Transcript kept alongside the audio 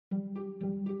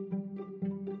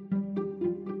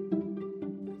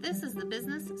This is the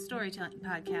Business Storytelling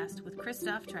Podcast with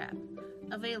Christoph Trapp,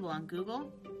 available on Google,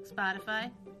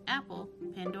 Spotify, Apple,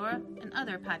 Pandora, and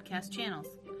other podcast channels.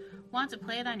 Want to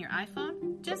play it on your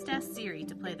iPhone? Just ask Siri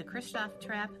to play the Christoph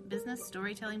Trapp Business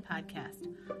Storytelling Podcast,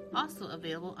 also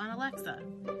available on Alexa.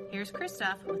 Here's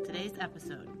Christoph with today's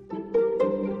episode.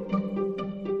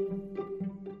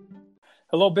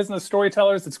 Hello, business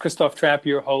storytellers. It's Christoph Trapp,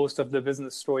 your host of the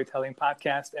Business Storytelling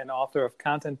Podcast and author of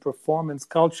Content Performance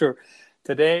Culture.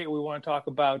 Today, we want to talk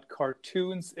about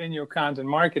cartoons in your content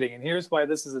marketing. And here's why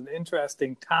this is an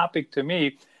interesting topic to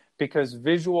me, because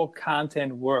visual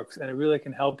content works and it really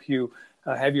can help you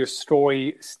have your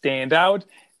story stand out.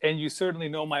 And you certainly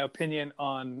know my opinion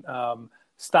on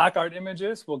stock art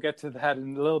images. We'll get to that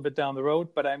in a little bit down the road.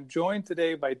 But I'm joined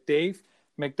today by Dave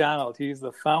MacDonald. He's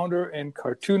the founder and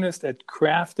cartoonist at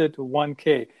Crafted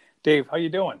 1K. Dave, how you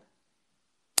doing?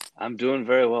 I'm doing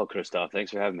very well, Christoph.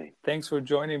 Thanks for having me. Thanks for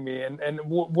joining me. And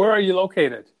where are you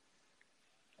located?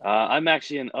 I'm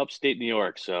actually in upstate New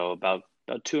York, so about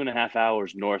 2.5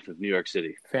 hours north of New York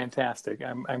City. Fantastic.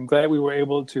 I'm glad we were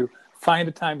able to find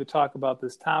a time to talk about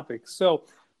this topic. So,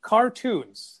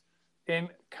 cartoons in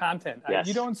content. Yes.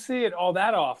 You don't see it all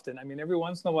that often. I mean, every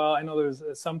once in a while, I know there's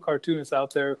some cartoonists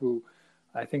out there who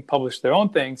I think publish their own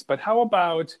things, but how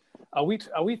about, are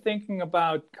we thinking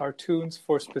about cartoons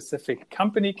for specific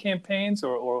company campaigns,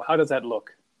 or how does that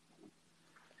look?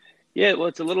 Yeah, well,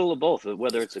 it's a little of both,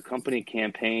 whether it's a company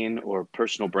campaign or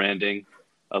personal branding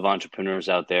of entrepreneurs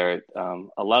out there.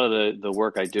 A lot of the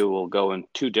work I do will go in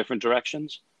two different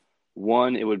directions.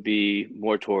 One, it would be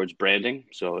more towards branding.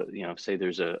 So, say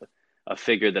there's a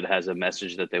figure that has a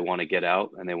message that they want to get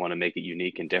out and they want to make it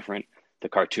unique and different. The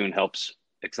cartoon helps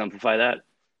exemplify that.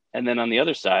 And then on the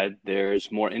other side,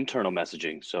 there's more internal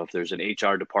messaging. So if there's an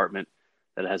HR department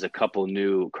that has a couple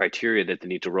new criteria that they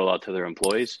need to roll out to their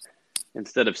employees,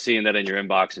 instead of seeing that in your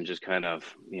inbox and just kind of,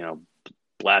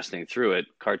 blasting through it,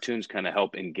 cartoons kind of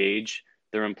help engage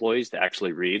their employees to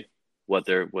actually read what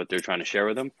they're trying to share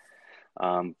with them,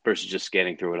 versus just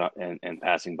scanning through it and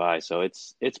passing by. So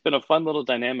it's been a fun little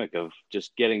dynamic of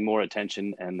just getting more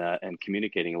attention and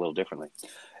communicating a little differently.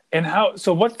 And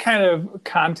so what kind of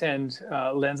content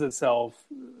lends itself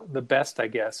the best, I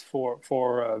guess, for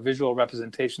visual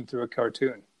representation through a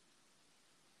cartoon?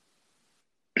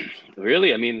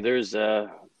 Really, I mean, there's, in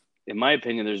my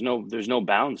opinion, there's no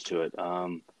bounds to it.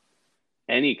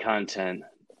 Any content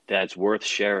that's worth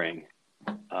sharing,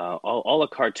 all a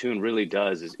cartoon really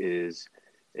does is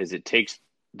it takes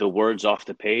the words off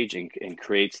the page and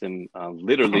creates them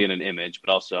literally in an image,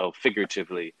 but also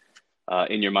figuratively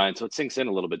in your mind, so it sinks in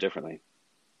a little bit differently.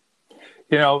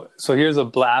 So here's a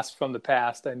blast from the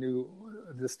past. I knew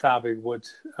this topic would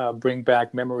bring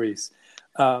back memories.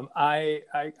 I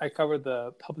covered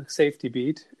the public safety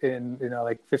beat in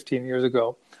like 15 years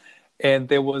ago, and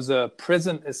there was a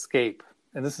prison escape.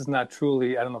 And this is not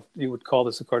truly, I don't know if you would call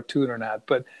this a cartoon or not,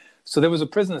 but so there was a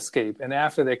prison escape, and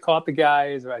after they caught the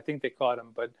guys, or I think they caught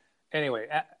them, but anyway,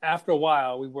 after a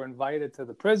while, we were invited to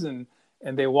the prison.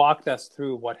 And they walked us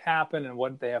through what happened and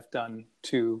what they have done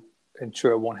to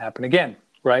ensure it won't happen again,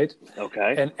 right?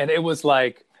 Okay. And it was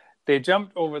like they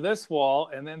jumped over this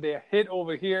wall and then they hit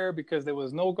over here because there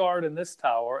was no guard in this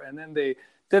tower. And then they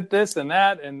did this and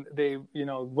that and they,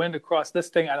 went across this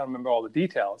thing. I don't remember all the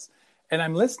details. And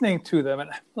I'm listening to them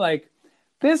and I'm like,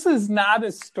 this is not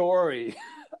a story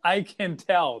I can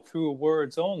tell through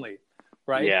words only,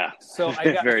 right? Yeah, so I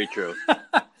got, very true.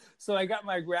 So I got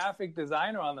my graphic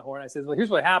designer on the horn. I said, well, here's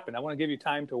what happened. I want to give you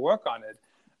time to work on it.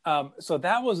 So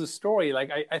that was a story. Like,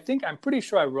 I'm pretty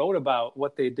sure I wrote about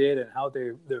what they did and how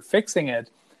they're fixing it.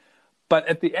 But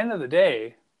at the end of the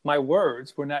day, my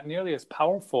words were not nearly as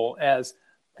powerful as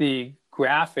the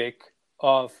graphic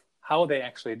of how they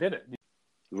actually did it.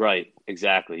 Right,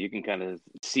 exactly. You can kind of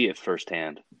see it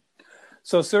firsthand.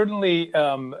 So certainly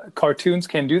cartoons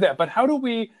can do that. But how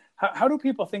do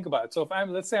people think about it? So if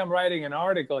let's say I'm writing an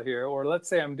article here, or let's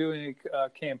say I'm doing a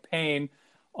campaign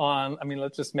on,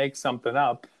 let's just make something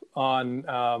up on,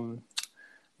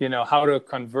 how to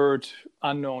convert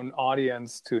unknown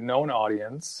audience to known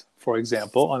audience, for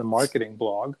example, on a marketing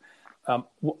blog.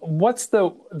 What's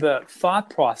the thought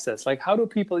process? Like, how do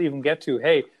people even get to,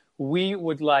 hey, we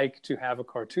would like to have a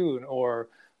cartoon or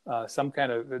some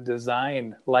kind of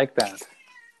design like that?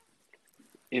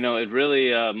 It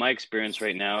really, my experience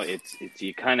right now, it's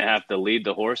you kind of have to lead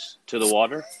the horse to the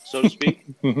water, so to speak.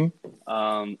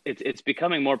 Mm-hmm. It's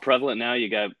becoming more prevalent now. You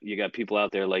got people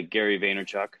out there like Gary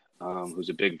Vaynerchuk, who's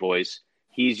a big voice.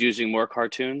 He's using more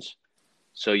cartoons,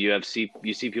 so you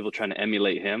see people trying to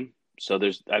emulate him. So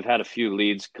I've had a few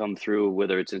leads come through,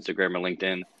 whether it's Instagram or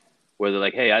LinkedIn, where they're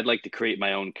like, "Hey, I'd like to create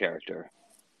my own character."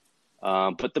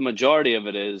 But the majority of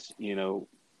it is,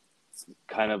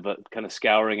 kind of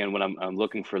scouring, and when I'm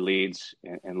looking for leads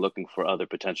and looking for other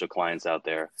potential clients out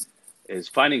there, is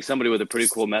finding somebody with a pretty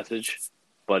cool message,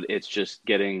 but it's just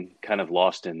getting kind of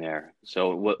lost in there.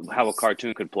 So how a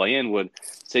cartoon could play in would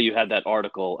say you had that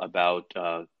article about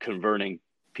converting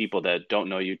people that don't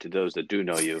know you to those that do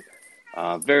know you,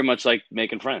 very much like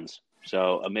making friends.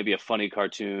 So maybe a funny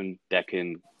cartoon that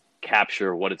can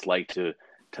capture what it's like to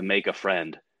make a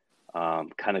friend,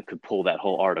 kind of could pull that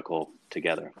whole article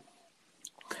together.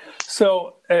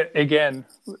 So again,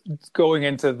 going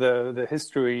into the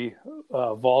history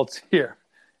vaults here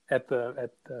at the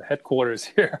headquarters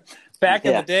here, back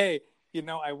in the day,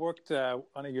 I worked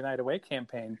on a United Way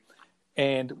campaign,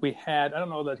 and we had, I don't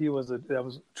know that that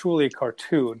was truly a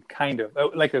cartoon, kind of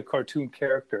like a cartoon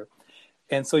character.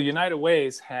 And so United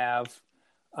Ways have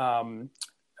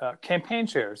campaign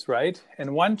chairs, right?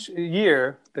 And one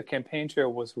year, the campaign chair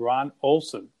was Ron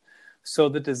Olson. So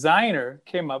the designer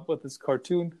came up with this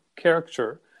cartoon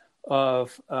caricature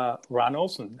of Ron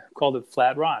Olson, called it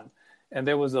Flat Ron. And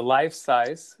there was a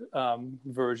life-size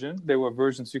version. There were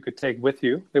versions you could take with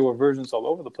you. There were versions all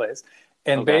over the place.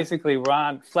 And basically,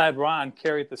 Flat Ron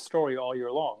carried the story all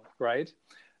year long, right?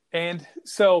 And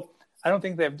so I don't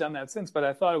think they've done that since, but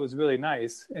I thought it was really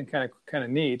nice and kind of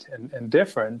neat and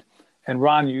different. And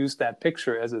Ron used that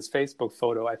picture as his Facebook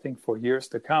photo, I think, for years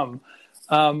to come.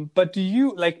 But do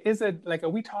you, are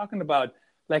we talking about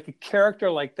like a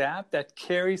character like that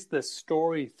carries the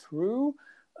story through?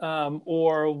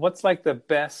 Or what's like the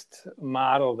best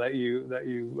model that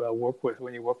you work with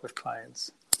when you work with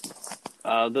clients?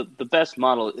 The best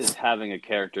model is having a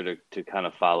character to kind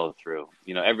of follow through.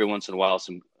 Every once in a while,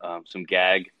 some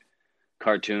gag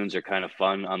cartoons are kind of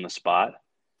fun on the spot.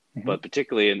 Mm-hmm. But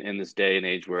particularly in this day and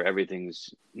age where but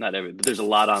there's a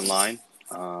lot online,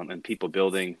 and people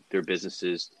building their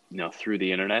businesses, through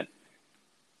the internet,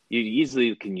 you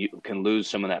easily can lose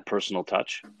some of that personal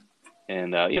touch.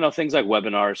 And, things like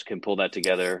webinars can pull that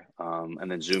together,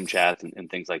 and then Zoom chats and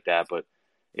things like that. But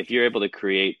if you're able to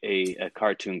create a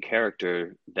cartoon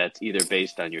character that's either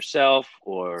based on yourself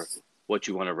or what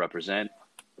you want to represent,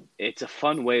 it's a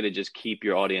fun way to just keep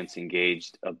your audience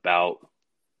engaged about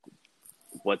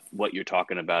what you're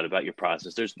talking about your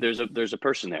process. There's a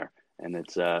person there, and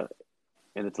it's a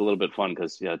little bit fun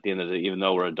because at the end of the day, even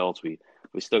though we're adults, we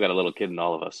still got a little kid in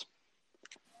all of us.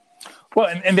 Well,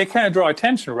 and they kind of draw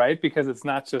attention, right? Because it's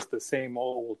not just the same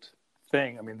old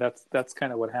thing. I mean, that's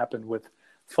kind of what happened with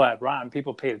Flat Ron.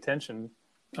 People paid attention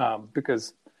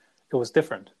because it was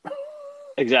different.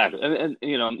 Exactly, and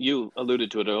you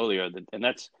alluded to it earlier, and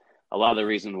that's a lot of the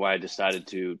reason why I decided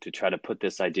to try to put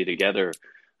this idea together.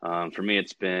 For me,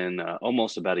 it's been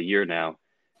almost about a year now.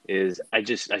 Is I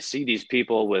see these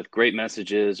people with great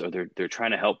messages, or they're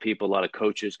trying to help people, a lot of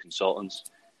coaches, consultants.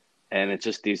 And it's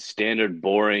just these standard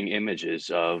boring images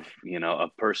of, a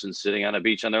person sitting on a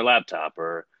beach on their laptop,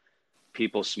 or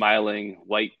people smiling,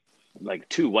 like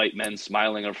two white men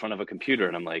smiling in front of a computer.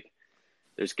 And I'm like,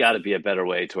 there's got to be a better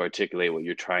way to articulate what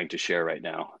you're trying to share right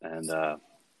now. And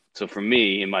so for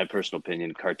me, in my personal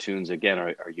opinion, cartoons, again,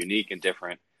 are unique and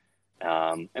different,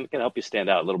 and can help you stand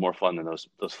out, a little more fun than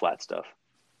those flat stuff.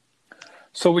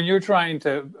 So when you're trying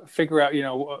to figure out,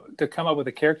 to come up with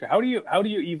a character, how do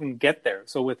you even get there?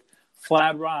 So with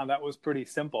Flat Ron, that was pretty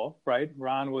simple, right?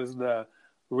 Ron was the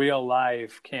real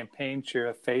life campaign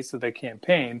chair, face of the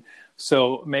campaign.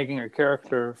 So making a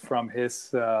character from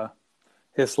his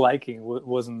liking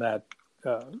wasn't that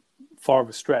far of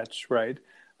a stretch, right?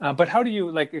 But how do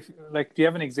you do you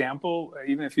have an example,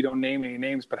 even if you don't name any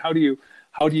names? But how do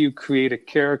you create a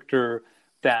character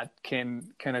that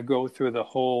can kind of go through the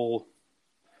whole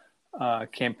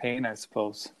campaign, I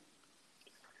suppose?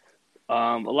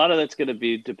 A lot of that's going to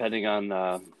be depending on,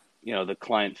 the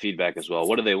client feedback as well.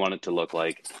 What do they want it to look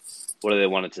like? What do they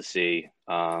want it to see?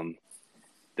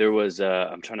 There was,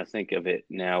 I'm trying to think of it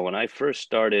now. When I first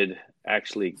started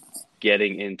actually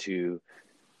getting into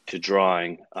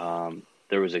drawing,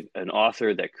 there was an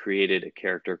author that created a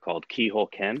character called Keyhole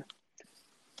Ken.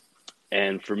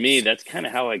 And for me, that's kind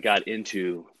of how I got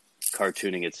into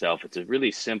cartooning itself. It's a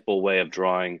really simple way of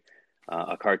drawing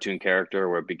a cartoon character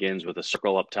where it begins with a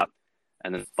circle up top,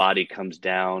 and then the body comes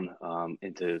down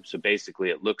so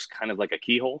basically it looks kind of like a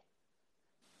keyhole.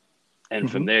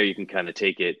 And from there, you can kind of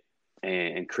take it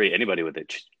and create anybody with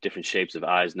it, different shapes of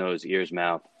eyes, nose, ears,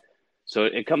 mouth. So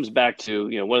it comes back to,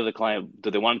 what do the client,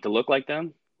 do they want it to look like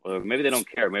them? Or maybe they don't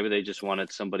care. Maybe they just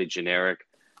wanted somebody generic.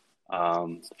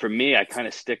 For me, I kind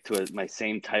of stick to my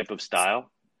same type of style.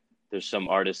 There's some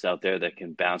artists out there that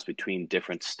can bounce between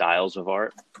different styles of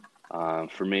art.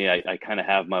 For me, I kind of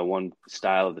have my one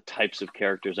style of the types of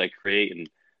characters I create, and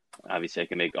obviously I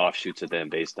can make offshoots of them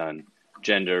based on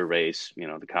gender, race,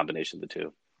 the combination of the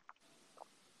two.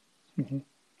 Mm-hmm.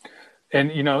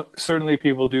 And, certainly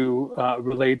people do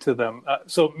relate to them.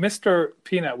 So Mr.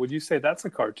 Peanut, would you say that's a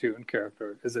cartoon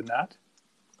character? Is it not?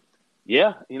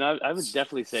 Yeah, I would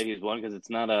definitely say he's one because he's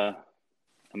not a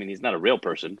real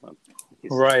person.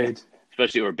 Right.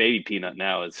 Especially or baby Peanut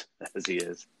now as he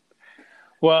is.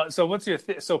 Well, so what's your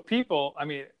so people?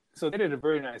 So they did a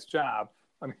very nice job.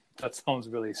 That sounds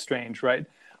really strange, right?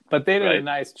 But they did a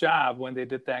nice job when they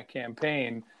did that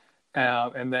campaign,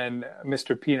 and then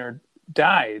Mr. Peanut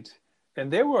died,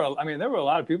 and there were a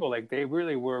lot of people like they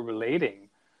really were relating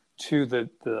to the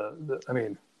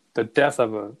death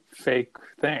of a fake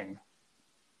thing,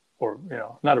 or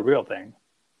not a real thing.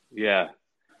 Yeah,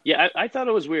 I thought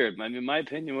it was weird. My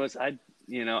opinion was I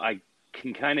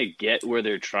can kind of get where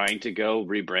they're trying to go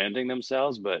rebranding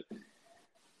themselves, but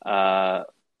I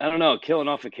don't know. Killing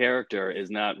off a character is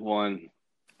not one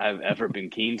I've ever been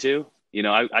keen to.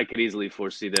 I could easily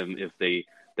foresee them if they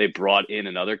brought in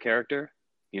another character,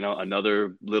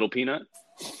 another Little Peanut,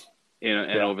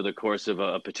 and over the course of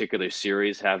a particular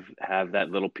series have that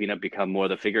Little Peanut become more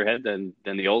the figurehead than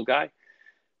the old guy.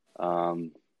 But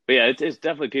yeah, it's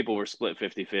definitely people were split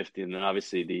 50-50, and then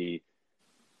obviously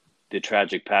the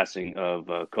tragic passing of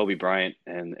Kobe Bryant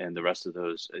and the rest of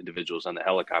those individuals on the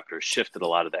helicopter shifted a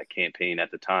lot of that campaign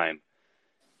at the time.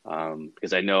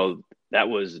 Because I know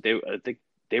I think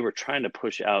they were trying to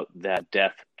push out that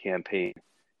death campaign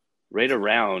right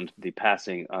around the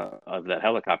passing of that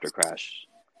helicopter crash.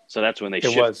 So that's when they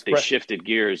shifted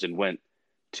gears and went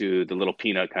to the Little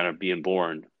Peanut kind of being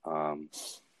born.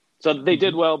 So they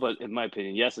did well, but in my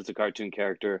opinion, yes, it's a cartoon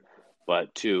character.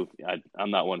 But two, I'm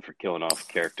not one for killing off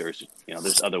characters.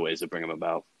 There's other ways to bring them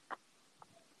about.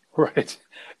 Right,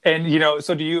 and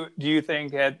so do you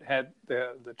think had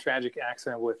the tragic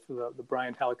accident with the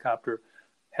Bryant helicopter,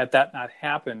 had that not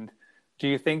happened, do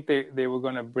you think they were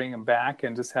going to bring him back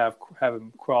and just have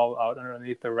him crawl out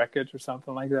underneath the wreckage or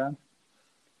something like that?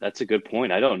 That's a good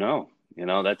point. I don't know.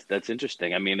 That's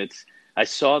interesting. I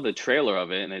saw the trailer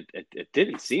of it, and it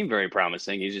didn't seem very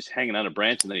promising. He's just hanging on a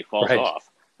branch, and then he falls off.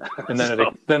 And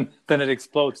then it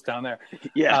explodes down there.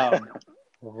 Yeah.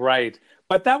 Right.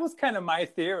 But that was kind of my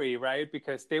theory, right?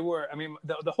 Because they were,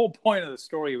 the whole point of the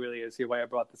story really is here, why I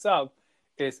brought this up,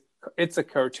 is it's a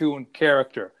cartoon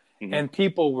character. Mm-hmm. And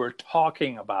people were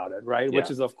talking about it, right? Yeah. Which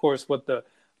is, of course, what the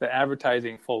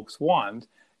advertising folks want.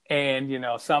 And,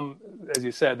 some, as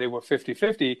you said, they were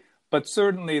 50-50. But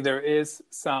certainly there is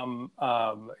some,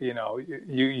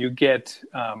 you get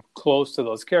close to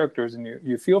those characters and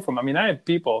you feel from them. I had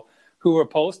people who were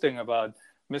posting about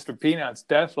Mr. Peanut's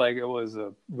death like it was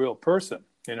a real person,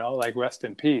 like rest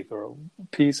in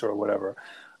peace or whatever.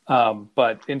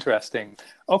 But interesting.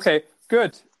 Okay,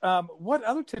 good. What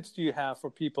other tips do you have for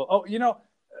people? Oh,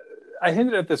 I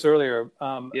hinted at this earlier.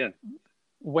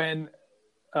 When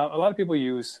a lot of people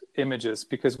use images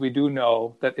because we do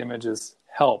know that images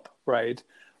help, right?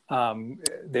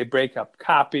 They break up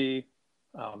copy.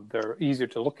 They're easier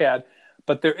to look at.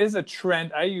 But there is a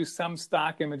trend. I use some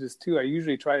stock images too. I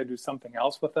usually try to do something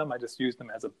else with them. I just use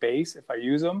them as a base if I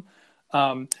use them.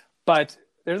 But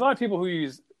there's a lot of people who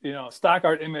use, stock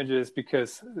art images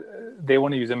because they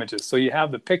want to use images. So you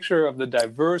have the picture of the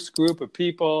diverse group of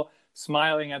people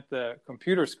smiling at the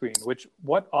computer screen, which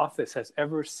what office has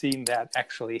ever seen that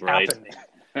actually happening?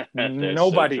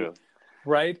 Nobody, so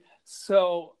right?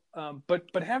 So,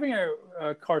 but having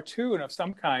a cartoon of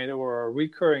some kind or a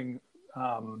recurring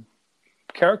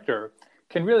character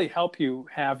can really help you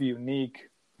have unique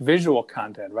visual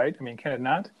content, right? Can it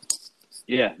not?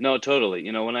 Yeah, no, totally.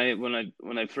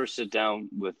 When I first sit down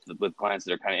with clients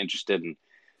that are kind of interested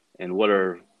in what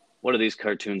are these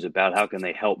cartoons about? How can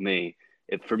they help me?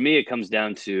 For me, it comes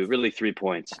down to really 3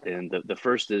 points. And the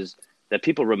first is that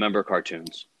people remember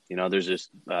cartoons. There's this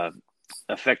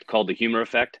effect called the humor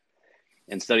effect.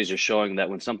 And studies are showing that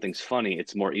when something's funny,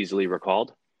 it's more easily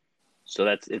recalled. So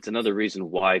it's another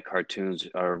reason why cartoons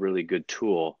are a really good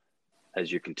tool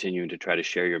as you're continuing to try to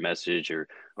share your message or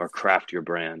craft your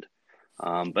brand.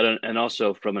 But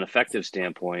also from an effective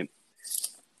standpoint,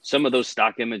 some of those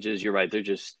stock images, you're right, I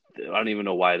don't even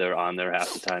know why they're on there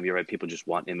half the time. You're right, people just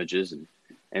want images.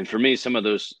 And for me, some of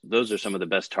those are some of the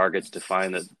best targets to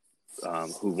find that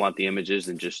who want the images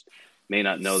and just may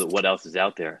not know that what else is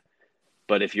out there.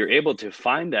 But if you're able to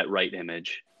find that right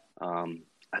image,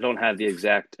 I don't have the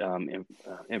exact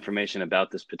information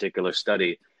about this particular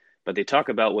study, but they talk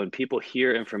about when people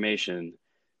hear information,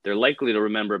 they're likely to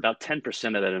remember about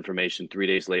 10% of that information 3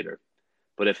 days later.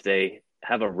 But if they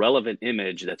have a relevant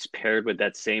image that's paired with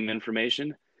that same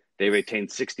information, they retain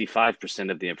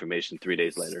 65% of the information 3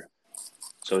 days later.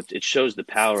 So it shows the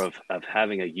power of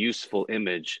having a useful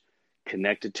image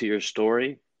connected to your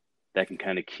story that can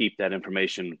kind of keep that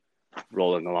information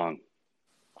rolling along.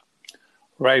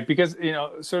 Right, because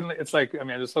certainly it's like, I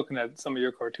mean, I'm just looking at some of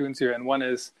your cartoons here, and one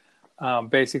is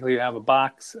basically you have a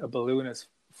box, a balloon is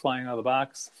flying out of the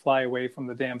box, fly away from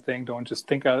the damn thing. Don't just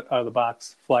think out of the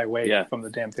box, fly away from the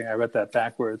damn thing. I read that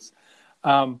backwards,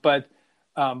 but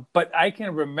I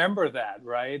can remember that,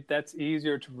 right? That's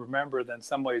easier to remember than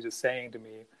somebody just saying to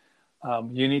me,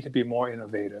 "You need to be more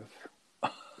innovative."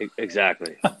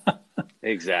 Exactly.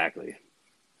 Exactly.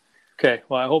 Okay.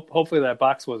 Well, hopefully that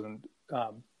box wasn't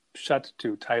shut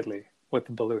too tightly with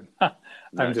the balloon.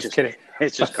 I'm just kidding.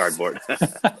 It's just cardboard.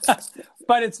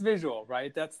 But it's visual,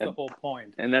 right? That's the whole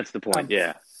point. And that's the point,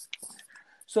 yeah.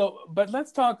 So, but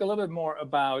let's talk a little bit more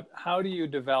about how do you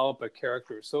develop a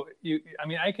character? So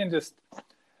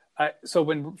so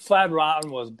when Flat Ron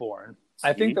was born,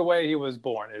 I think the way he was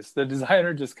born is the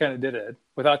designer just kind of did it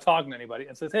without talking to anybody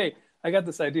and says, "Hey, I got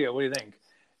this idea. What do you think?"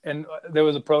 And there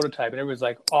was a prototype and everybody's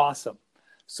like, "Awesome."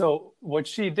 So what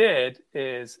she did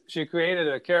is she created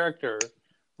a character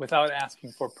without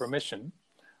asking for permission,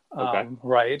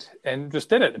 right? And just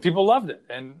did it. And people loved it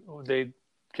and they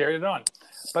carried it on.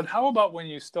 But how about when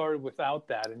you started without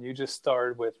that and you just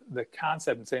started with the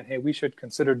concept and saying, "Hey, we should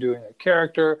consider doing a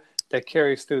character that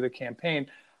carries through the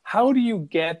campaign"? How do you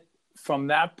get from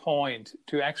that point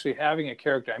to actually having a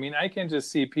character? I mean, I can just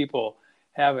see people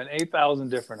having 8,000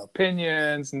 different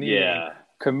opinions, needing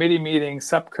committee meetings,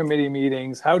 subcommittee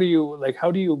meetings. How do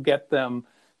you get them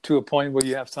to a point where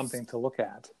you have something to look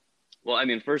at? Well, I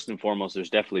mean, first and foremost, there's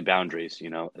definitely boundaries.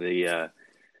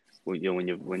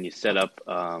 When you set up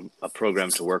a program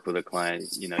to work with a client,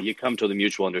 you come to the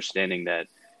mutual understanding that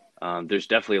there's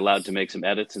definitely allowed to make some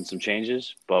edits and some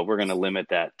changes, but we're going to limit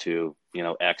that to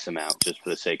X amount just for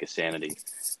the sake of sanity.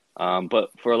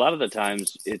 But for a lot of the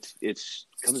times, it's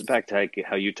comes back to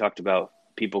how you talked about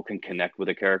people can connect with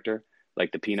a character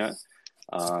like the Peanut,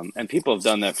 and people have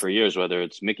done that for years, whether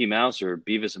it's Mickey Mouse or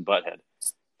Beavis and Butthead.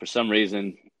 For some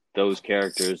reason, those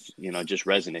characters, just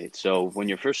resonate. So when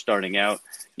you're first starting out,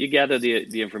 you gather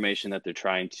the information that they're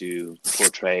trying to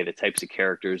portray, the types of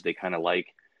characters they kind of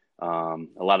like. A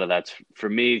lot of that's, for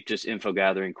me, just info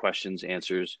gathering, questions,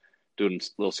 answers, doing a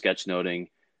little sketch noting.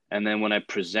 And then when I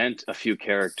present a few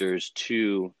characters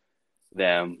to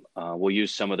them, we'll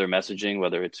use some of their messaging,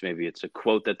 whether maybe it's a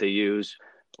quote that they use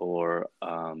or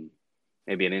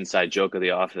maybe an inside joke of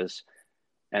the office.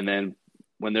 And then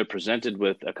when they're presented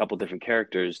with a couple different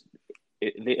characters,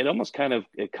 it almost kind of,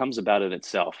 it comes about in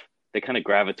itself. They kind of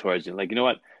gravitate towards you. Like, you know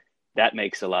what? That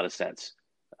makes a lot of sense.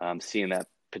 Seeing that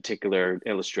particular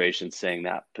illustration, saying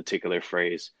that particular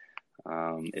phrase,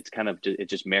 it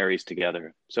just marries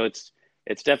together. So it's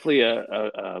definitely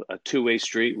a two-way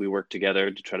street. We work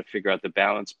together to try to figure out the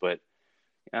balance, but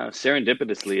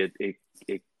serendipitously,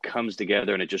 it comes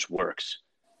together and it just works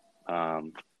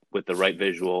with the right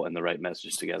visual and the right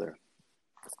message together.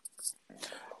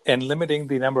 And limiting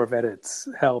the number of edits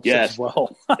helps as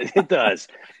well. It does.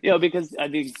 Because I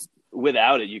mean,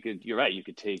 without it, you're right, you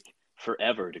could take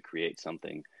forever to create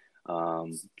something.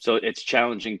 So it's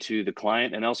challenging to the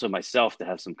client and also myself to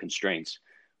have some constraints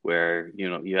where,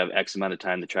 you have X amount of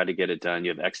time to try to get it done.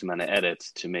 You have X amount of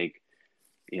edits to make,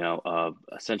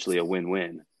 essentially a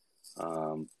win-win.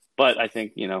 But I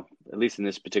think, at least in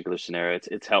this particular scenario,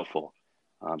 it's helpful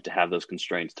to have those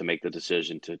constraints to make the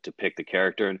decision to pick the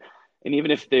character. And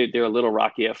even if they're a little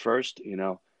rocky at first,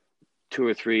 2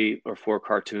 or 3 or 4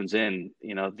 cartoons in,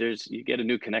 you get a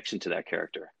new connection to that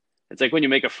character. It's like when you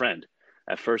make a friend.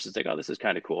 At first, it's like, oh, this is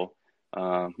kind of cool.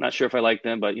 Not sure if I like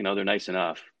them, but, they're nice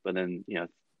enough. But then,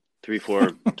 3, 4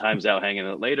 times out hanging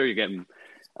out later, you're getting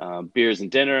beers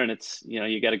and dinner, and it's,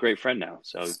 you got a great friend now.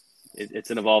 So it's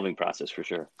an evolving process for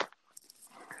sure.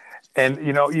 And,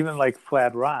 even like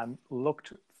Flat Ron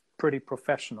looked pretty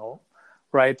professional,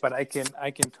 right? But I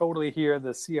can totally hear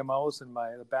the CMOs in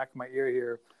the back of my ear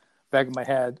here, back of my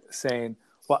head saying,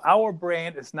 well, our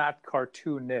brand is not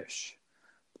cartoonish.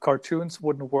 Cartoons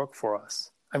wouldn't work for us.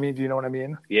 I mean, do you know what I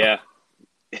mean? Yeah,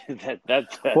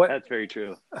 that's very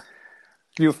true.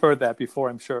 You've heard that before,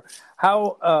 I'm sure.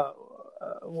 How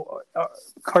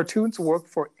cartoons work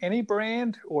for any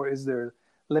brand, or is there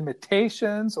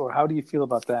limitations, or how do you feel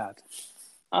about that?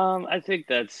 I think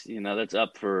that's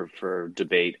up for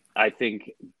debate. I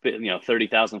think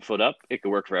 30,000 foot up, it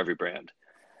could work for every brand,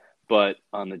 but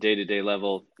on the day-to-day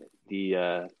level,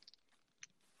 the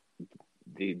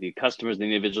customers, the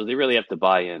individuals, they really have to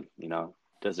buy in.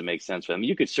 Does it make sense for them?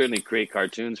 You could certainly create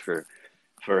cartoons for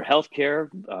for healthcare,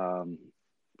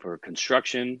 for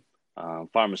construction,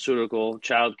 pharmaceutical,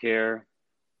 childcare,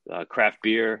 craft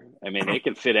beer. I mean, it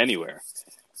can fit anywhere.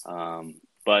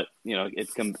 But, it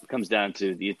comes down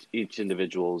to each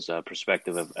individual's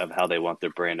perspective of how they want their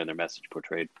brand and their message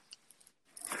portrayed.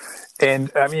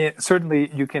 And I mean, certainly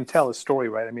you can tell a story,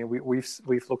 right? I mean,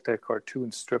 we've looked at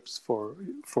cartoon strips for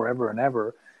forever and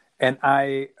ever. And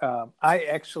I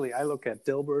look at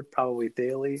Dilbert probably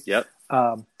daily. Yep.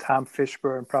 Tom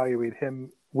Fishburne, probably read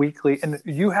him weekly. And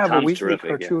you have Tom's a weekly terrific,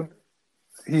 cartoon.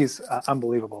 Yeah. He's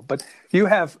unbelievable. But you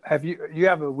have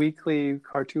a weekly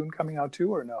cartoon coming out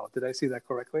too, or no? Did I see that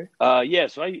correctly? Yeah.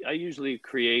 So I usually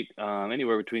create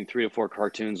anywhere between 3 or 4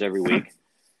 cartoons every week.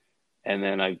 And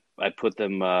then I put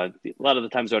them a lot of the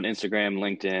times on Instagram,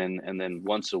 LinkedIn, and then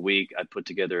once a week I put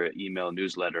together an email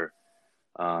newsletter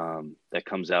that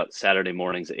comes out Saturday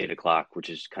mornings at 8:00,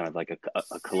 which is kind of like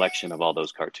a collection of all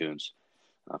those cartoons.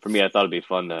 For me, I thought it'd be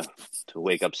fun to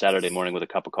wake up Saturday morning with a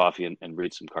cup of coffee and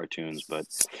read some cartoons. But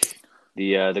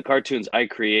the cartoons I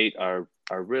create are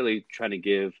really trying to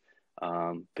give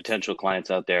potential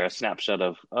clients out there a snapshot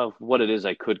of what it is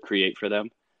I could create for them.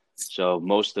 So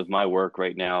most of my work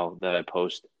right now that I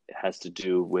post has to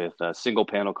do with single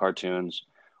panel cartoons,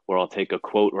 where I'll take a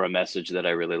quote or a message that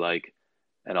I really like,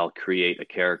 and I'll create a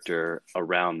character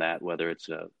around that, whether it's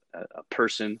a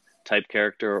person type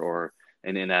character or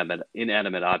an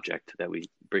inanimate object that we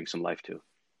bring some life to.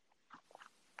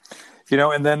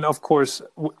 And then of course,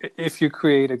 if you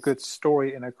create a good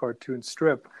story in a cartoon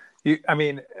strip,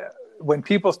 when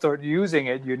people start using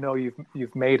it,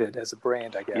 you've made it as a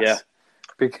brand, I guess. Yeah.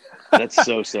 That's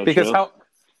so because true.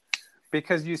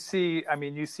 Because you see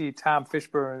Tom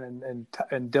Fishburne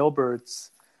and Dilbert's,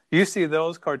 you see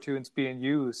those cartoons being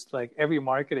used like every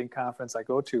marketing conference I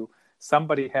go to,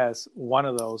 somebody has one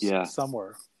of those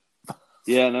somewhere.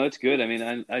 Yeah, no, it's good. I mean,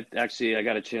 I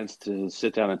got a chance to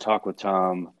sit down and talk with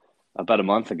Tom about a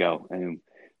month ago, and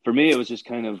for me, it was just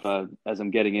kind of as I'm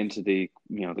getting into the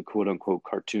the quote unquote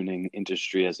cartooning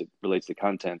industry as it relates to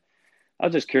content. I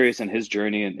was just curious on his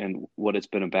journey and what it's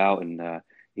been about. And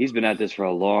he's been at this for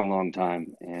a long, long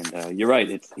time. And you're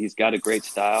right. He's got a great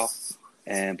style,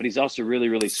 but he's also really,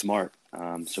 really smart.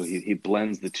 So he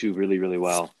blends the two really, really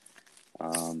well.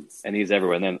 And he's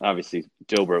everywhere. And then obviously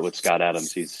Dilbert with Scott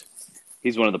Adams, he's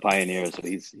one of the pioneers. So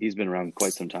he's been around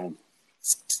quite some time.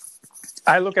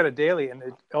 I look at it daily, and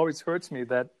it always hurts me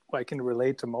that I can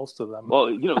relate to most of them.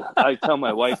 Well, I tell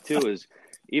my wife too is,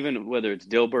 even whether it's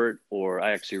Dilbert or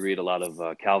I actually read a lot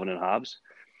of Calvin and Hobbes,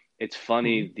 it's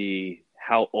funny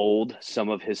how old some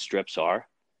of his strips are,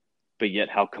 but yet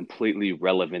how completely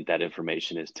relevant that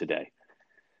information is today.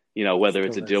 Whether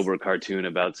it's a Dilbert cartoon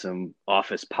about some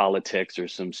office politics or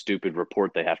some stupid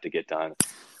report they have to get done,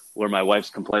 where my wife's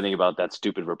complaining about that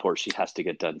stupid report she has to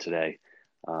get done today.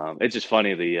 It's just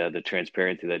funny the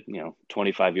transparency that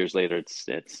 25 years later it's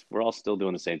we're all still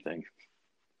doing the same thing.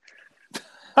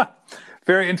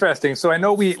 Very interesting. So I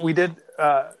know we did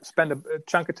spend a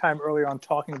chunk of time earlier on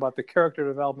talking about the character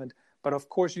development, but of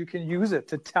course you can use it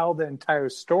to tell the entire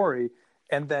story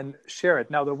and then share it.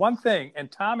 Now, the one thing,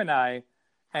 and Tom and I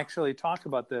actually talked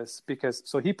about this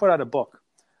so he put out a book,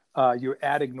 Your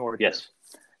Ad Ignored. Yes.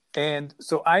 And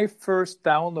so I first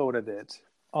downloaded it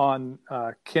on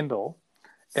Kindle.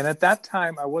 And at that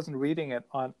time, I wasn't reading it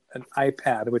on an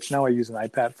iPad, which now I use an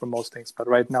iPad for most things. But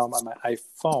right now I'm on my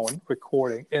iPhone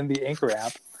recording in the Anchor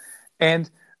app. And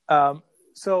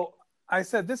so I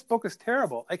said, this book is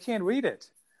terrible. I can't read it.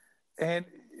 And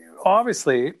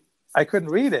obviously, I couldn't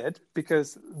read it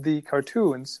because the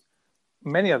cartoons,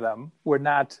 many of them, were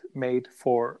not made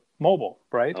for mobile,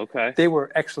 right? Okay. They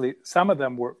were actually, some of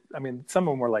them were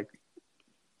like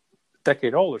a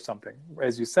decade old or something,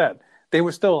 as you said. They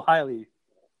were still highly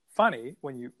funny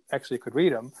when you actually could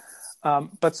read them.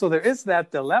 But so there is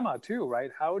that dilemma too, right?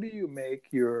 How do you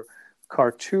make your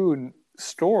cartoon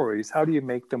stories, how do you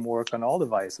make them work on all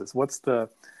devices?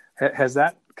 Has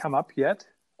that come up yet?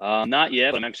 Not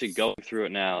yet. I'm actually going through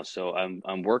it now. So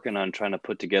I'm working on trying to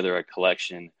put together a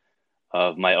collection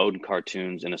of my own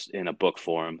cartoons in a book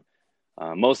form,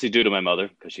 mostly due to my mother,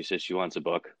 because she says she wants a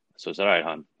book. So I said, all right,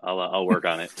 hon, I'll work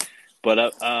on it.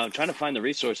 But I'm trying to find the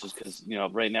resources because,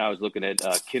 right now I was looking at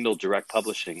Kindle Direct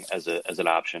Publishing as an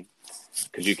option,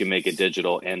 because you can make it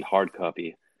digital and hard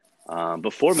copy.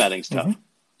 But formatting's tough. Mm-hmm.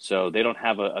 So they don't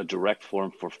have a direct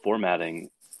form for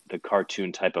formatting the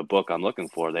cartoon type of book I'm looking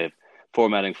for. They have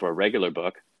formatting for a regular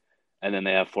book, and then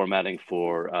they have formatting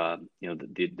for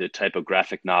the type of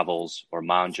graphic novels or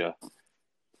manga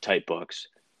type books.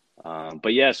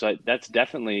 But yeah, so that's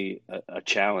definitely a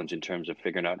challenge in terms of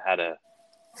figuring out how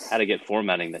to get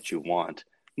formatting that you want.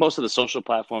 most of the social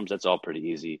platforms, that's all pretty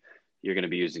easy. You're going to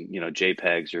be using,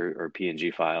 JPEGs or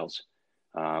PNG files,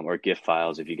 or GIF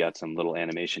files if you got some little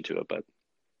animation to it. But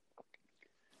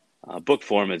book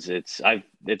form it's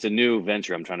a new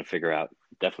venture I'm trying to figure out.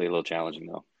 Definitely a little challenging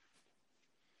though.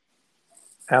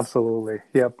 Absolutely.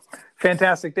 Yep.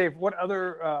 Fantastic. Dave, what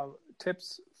other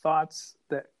tips, thoughts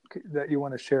that you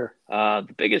want to share?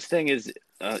 The biggest thing is,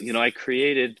 I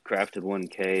created Crafted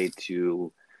 1K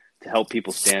to help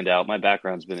people stand out. My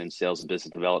background's been in sales and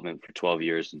business development for 12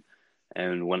 years.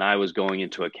 And when I was going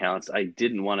into accounts, I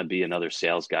didn't want to be another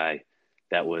sales guy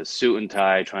that was suit and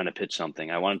tie trying to pitch something.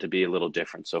 I wanted to be a little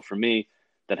different. So for me,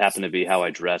 that happened to be how I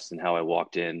dressed and how I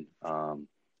walked in,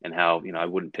 and how, I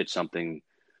wouldn't pitch something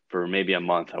for maybe a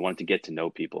month. I wanted to get to know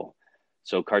people.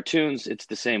 So cartoons, it's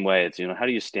the same way. It's, how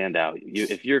do you stand out?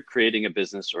 If you're creating a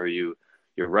business or you're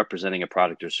representing a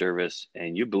product or service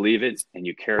and you believe it and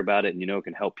you care about it and it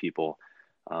can help people,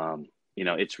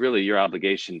 it's really your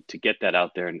obligation to get that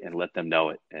out there and let them know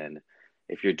it. And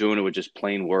if you're doing it with just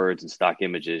plain words and stock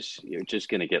images, you're just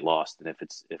going to get lost. And if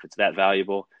it's that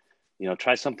valuable,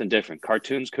 try something different.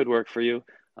 Cartoons could work for you.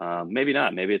 Maybe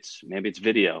not. Maybe it's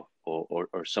video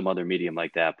or some other medium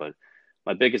like that. But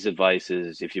my biggest advice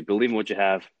is if you believe in what you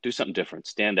have, do something different.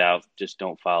 Stand out. Just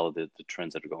don't follow the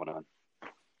trends that are going on.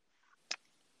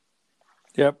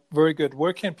 Yep, very good.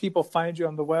 Where can people find you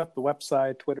on the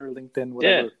website, Twitter, LinkedIn,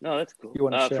 whatever? Yeah, no, that's cool. You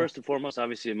want to share? First and foremost,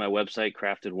 obviously, my website,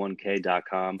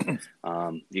 crafted1k.com.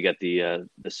 You got the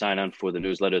sign on for the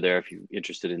newsletter there if you're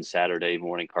interested in Saturday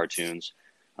morning cartoons.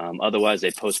 Otherwise,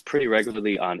 I post pretty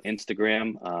regularly on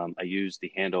Instagram. I use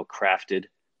the handle Crafted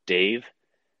Dave.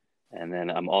 And then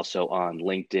I'm also on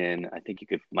LinkedIn. I think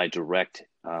my direct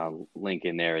link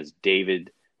in there is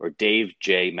David or Dave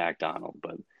J. MacDonald.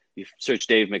 But you search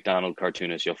Dave MacDonald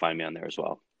Cartoonist, you'll find me on there as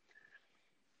well.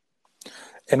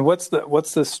 And what's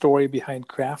the story behind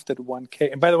Crafted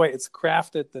 1K? And by the way, it's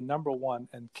Crafted, the number 1,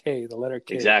 and K, the letter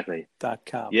K. Exactly.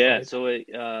 .com. Yeah. Right? So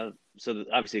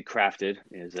obviously Crafted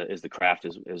is the craft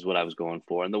is what I was going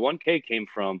for. And the 1K came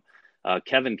from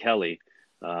Kevin Kelly,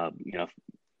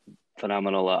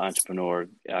 phenomenal entrepreneur,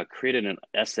 created an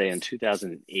essay in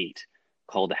 2008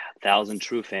 called 1,000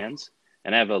 True Fans.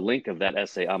 And I have a link of that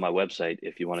essay on my website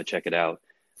if you want to check it out.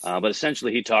 But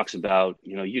essentially, he talks about,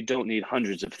 you don't need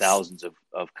hundreds of thousands of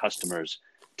customers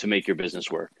to make your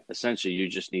business work. Essentially, you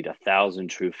just need 1,000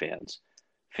 true fans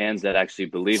that actually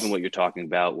believe in what you're talking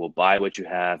about, will buy what you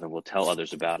have, and will tell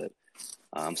others about it.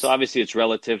 So obviously, it's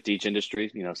relative to each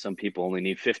industry. Some people only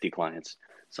need 50 clients.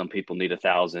 Some people need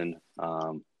 1,000.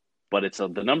 But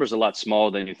the number's a lot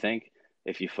smaller than you think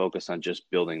if you focus on just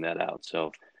building that out.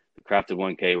 So the Crafted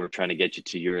 1K, we're trying to get you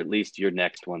to at least your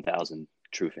next 1,000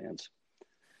 true fans.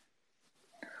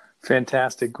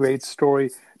 Fantastic. Great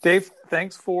story. Dave,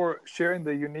 thanks for sharing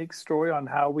the unique story on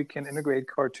how we can integrate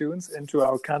cartoons into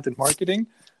our content marketing.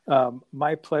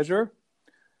 My pleasure.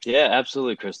 Yeah,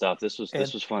 absolutely, Christoph. This was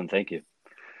fun. Thank you.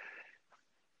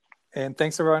 And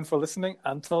thanks everyone for listening.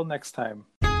 Until next time.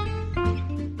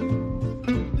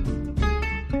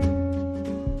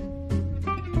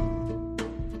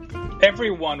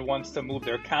 Everyone wants to move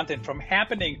their content from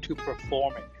happening to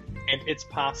performing, and it's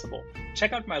possible.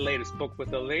 Check out my latest book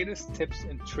with the latest tips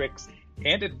and tricks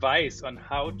and advice on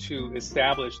how to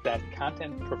establish that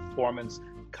content performance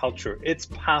culture. It's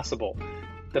possible.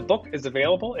 The book is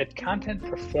available at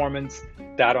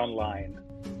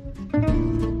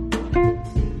contentperformance.online.